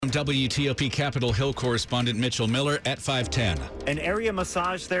WTOP Capitol Hill correspondent Mitchell Miller at 5:10. An area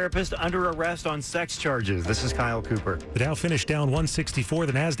massage therapist under arrest on sex charges. This is Kyle Cooper. The Dow finished down 164,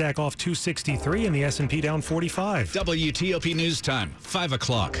 the NASDAQ off 263, and the S&P down 45. WTOP News Time, 5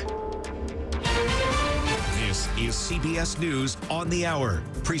 o'clock. This is CBS News on the Hour,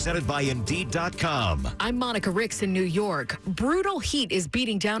 presented by Indeed.com. I'm Monica Ricks in New York. Brutal heat is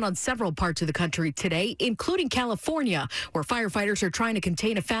beating down on several parts of the country today, including California, where firefighters are trying to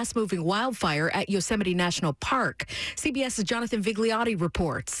contain a fast-moving wildfire at Yosemite National Park. CBS's Jonathan Vigliotti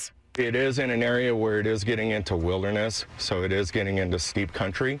reports. It is in an area where it is getting into wilderness, so it is getting into steep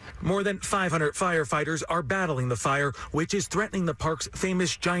country. More than 500 firefighters are battling the fire, which is threatening the park's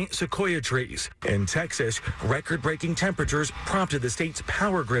famous giant sequoia trees. In Texas, record-breaking temperatures prompted the state's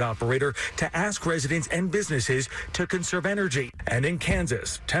power grid operator to ask residents and businesses to conserve energy. And in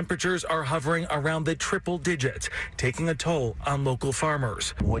Kansas, temperatures are hovering around the triple digits, taking a toll on local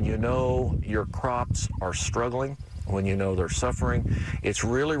farmers. When you know your crops are struggling, when you know they're suffering, it's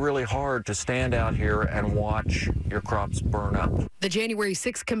really, really hard to stand out here and watch your crops burn up. The January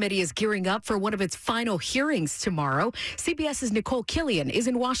 6th committee is gearing up for one of its final hearings tomorrow. CBS's Nicole Killian is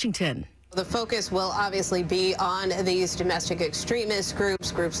in Washington. The focus will obviously be on these domestic extremist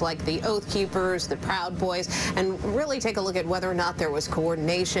groups like the Oath Keepers, the Proud Boys, and really take a look at whether or not there was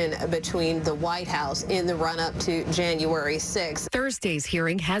coordination between the White House in the run-up to January 6th. Thursday's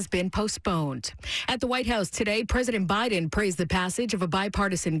hearing has been postponed. At the White House today, President Biden praised the passage of a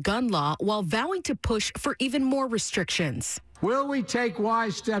bipartisan gun law while vowing to push for even more restrictions. Will we take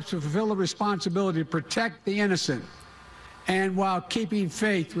wise steps to fulfill the responsibility to protect the innocent, and while keeping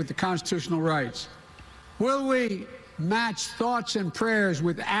faith with the constitutional rights? Will we match thoughts and prayers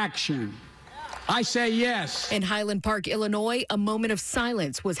with action? I say yes. In Highland Park, Illinois, a moment of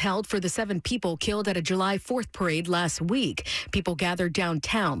silence was held for the 7 people killed at a July 4th parade last week. People gathered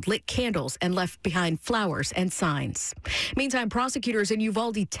downtown, lit candles, and left behind flowers and signs. Meantime, prosecutors in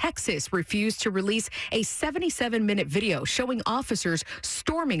Uvalde, Texas, refused to release a 77-minute video showing officers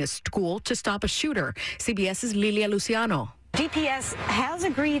storming a school to stop a shooter. CBS's Lilia Luciano. DPS has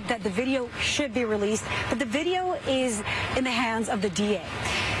agreed that the video should be released, but the video is in the hands of the DA.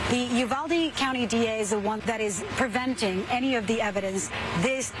 The Uvalde County DA is the one that is preventing any of the evidence,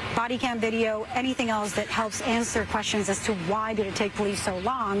 this body cam video, anything else that helps answer questions as to why did it take police so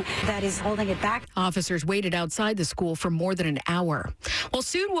long, that is holding it back. Officers waited outside the school for more than an hour. Well,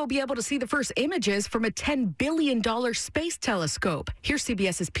 soon we'll be able to see the first images from a $10 billion space telescope. Here's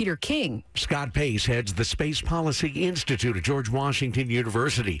CBS's Peter King. Scott Pace heads the Space Policy Institute at George Washington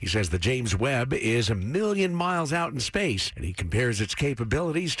University. He says the James Webb is 1 million miles out in space, and he compares its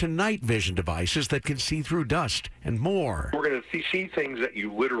capabilities to night vision devices that can see through dust and more. We're going to see things that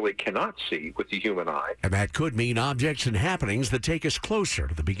you literally cannot see with the human eye. And that could mean objects and happenings that take us closer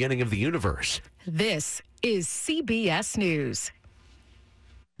to the beginning of the universe. This is CBS News.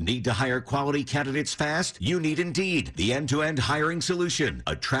 Need to hire quality candidates fast? You need Indeed, the end-to-end hiring solution.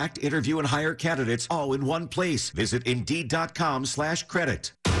 Attract, interview, and hire candidates all in one place. Visit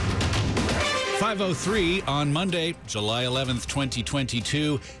Indeed.com/credit. 5:03 on Monday, July 11th,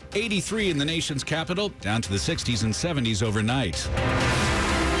 2022. 83 in the nation's capital, down to the 60s and 70s overnight.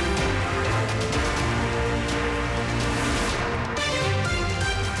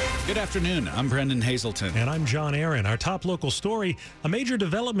 Good afternoon. I'm Brendan Hazelton. And I'm John Aaron. Our top local story, a major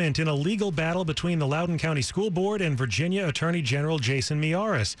development in a legal battle between the Loudoun County School Board and Virginia Attorney General Jason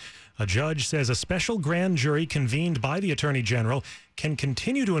Miyares. A judge says a special grand jury convened by the Attorney General can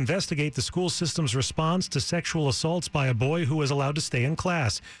continue to investigate the school system's response to sexual assaults by a boy who was allowed to stay in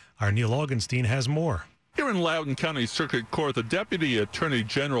class. Our Neil Augenstein has more. Here in Loudoun County Circuit Court, the Deputy Attorney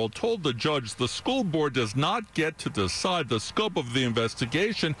General told the judge the school board does not get to decide the scope of the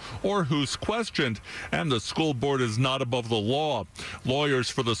investigation or who's questioned, and the school board is not above the law. Lawyers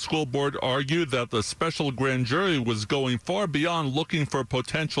for the school board argued that the special grand jury was going far beyond looking for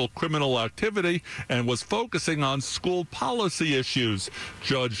potential criminal activity and was focusing on school policy issues.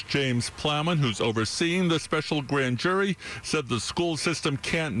 Judge James Plowman, who's overseeing the special grand jury, said the school system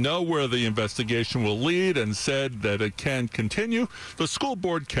can't know where the investigation will lead and said that it can continue. The school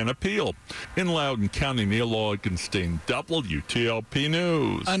board can appeal. In Loudoun County, Neil Augenstein, WTOP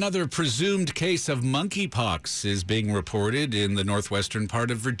News. Another presumed case of monkeypox is being reported in the northwestern part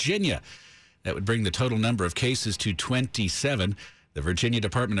of Virginia. That would bring the total number of cases to 27. The Virginia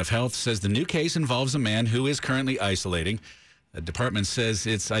Department of Health says the new case involves a man who is currently isolating. The department says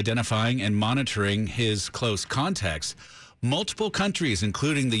it's identifying and monitoring his close contacts. Multiple countries,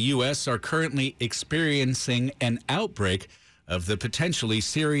 including the U.S., are currently experiencing an outbreak of the potentially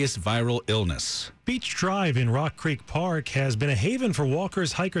serious viral illness. Beach Drive in Rock Creek Park has been a haven for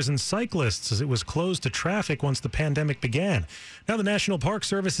walkers, hikers, and cyclists as it was closed to traffic once the pandemic began. Now the National Park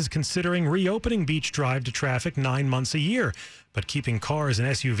Service is considering reopening Beach Drive to traffic 9 months a year, but keeping cars and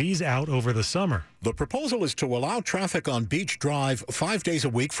SUVs out over the summer. The proposal is to allow traffic on Beach Drive 5 days a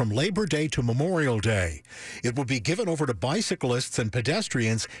week from Labor Day to Memorial Day. It will be given over to bicyclists and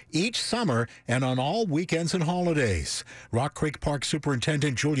pedestrians each summer and on all weekends and holidays. Rock Creek Park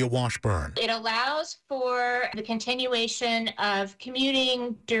Superintendent Julia Washburn. It allows for the continuation of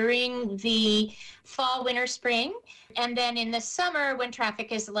commuting during the fall, winter, spring, and then in the summer when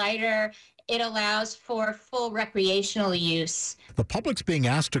traffic is lighter, it allows for full recreational use. The public's being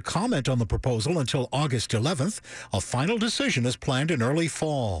asked to comment on the proposal until August 11th. A final decision is planned in early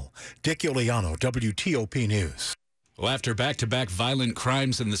fall. Dick Iuliano, WTOP News. Well, after back-to-back violent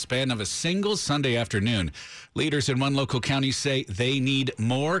crimes in the span of a single Sunday afternoon, leaders in one local county say they need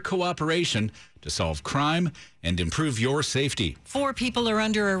more cooperation to solve crime and improve your safety. 4 people are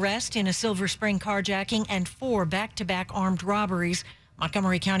under arrest in a Silver Spring carjacking and 4 back-to-back armed robberies.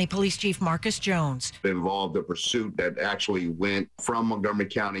 Montgomery County Police Chief Marcus Jones. It involved a pursuit that actually went from Montgomery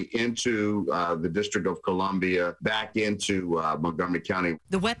County into the District of Columbia, back into Montgomery County.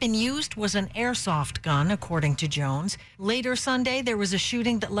 The weapon used was an airsoft gun, according to Jones. Later Sunday, there was a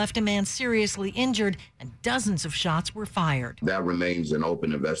shooting that left a man seriously injured, and dozens of shots were fired. That remains an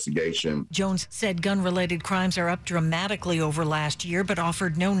open investigation. Jones said gun-related crimes are up dramatically over last year, but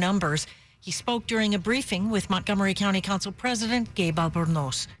offered no numbers. He spoke during a briefing with Montgomery County Council President Gabe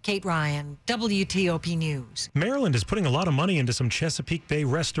Albornoz. Kate Ryan, WTOP News. Maryland is putting a lot of money into some Chesapeake Bay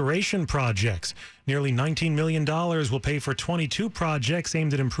restoration projects. Nearly $19 million will pay for 22 projects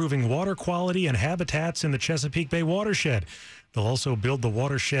aimed at improving water quality and habitats in the Chesapeake Bay watershed. They'll also build the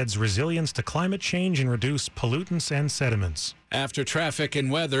watershed's resilience to climate change and reduce pollutants and sediments. After traffic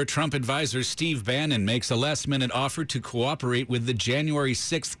and weather, Trump advisor Steve Bannon makes a last-minute offer to cooperate with the January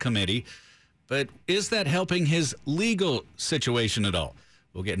 6th committee. But is that helping his legal situation at all?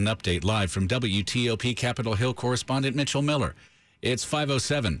 We'll get an update live from WTOP Capitol Hill correspondent Mitchell Miller. It's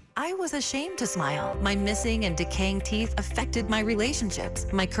 5:07. I was ashamed to smile. My missing and decaying teeth affected my relationships,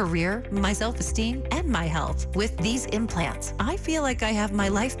 my career, my self-esteem, and my health. With these implants, I feel like I have my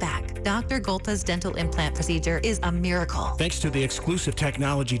life back. Dr. Golpa's dental implant procedure is a miracle. Thanks to the exclusive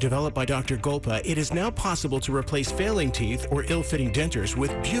technology developed by Dr. Golpa, it is now possible to replace failing teeth or ill-fitting dentures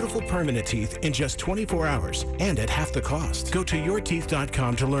with beautiful permanent teeth in just 24 hours and at half the cost. Go to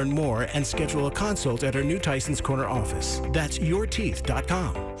yourteeth.com to learn more and schedule a consult at our new Tyson's Corner office. That's yourteeth.com.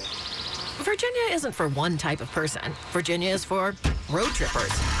 Virginia isn't for one type of person. Virginia is for road trippers.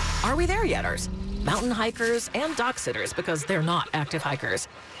 Are we there yeters? Mountain hikers and dock sitters because they're not active hikers.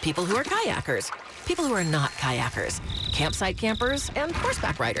 People who are kayakers. People who are not kayakers. Campsite campers and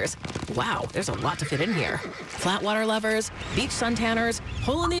horseback riders. Wow, there's a lot to fit in here. Flatwater lovers, beach suntanners,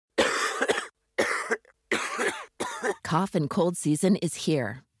 hole in the... Cough and cold season is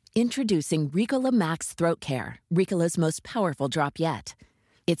here. Introducing Ricola Max Throat Care, Ricola's most powerful drop yet.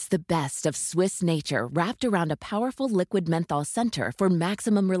 It's the best of Swiss nature wrapped around a powerful liquid menthol center for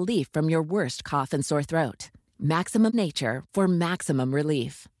maximum relief from your worst cough and sore throat. Maximum nature for maximum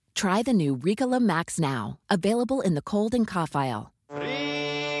relief. Try the new Ricola Max now, available in the cold and cough aisle.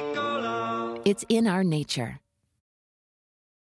 Ricola. It's in our nature.